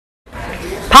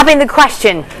Popping the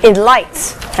question in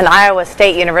lights. An Iowa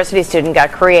State University student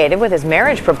got creative with his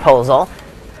marriage proposal,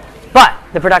 but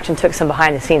the production took some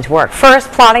behind-the-scenes work.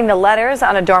 First, plotting the letters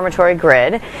on a dormitory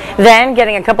grid, then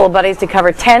getting a couple of buddies to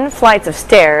cover 10 flights of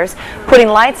stairs, putting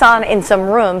lights on in some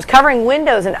rooms, covering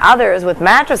windows in others with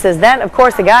mattresses. Then, of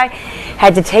course, the guy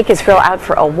had to take his girl out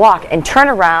for a walk and turn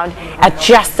around at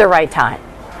just the right time.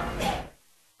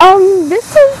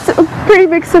 This is a pretty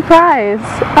big surprise.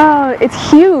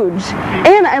 It's huge,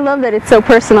 and I love that it's so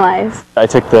personalized. I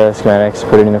took the schematics,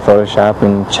 put it into Photoshop,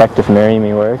 and checked if Marry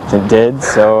Me worked. It did,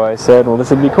 so I said, well, this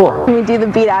would be cool. We do the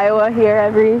Beat Iowa here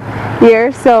every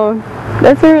year, so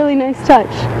that's a really nice touch.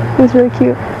 It was really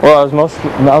cute. Well, I was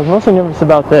mostly nervous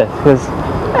about this, because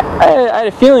I had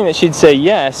a feeling that she'd say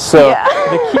yes, so yeah.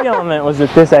 The key element was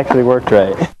that this actually worked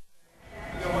right.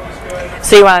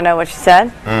 So you want to know what she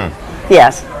said?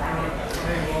 Yes.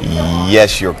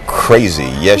 Yes, you're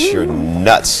crazy. Yes, you're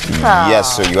nuts.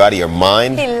 Yes, are you out of your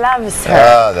mind? He loves her.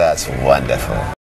 Oh, that's wonderful.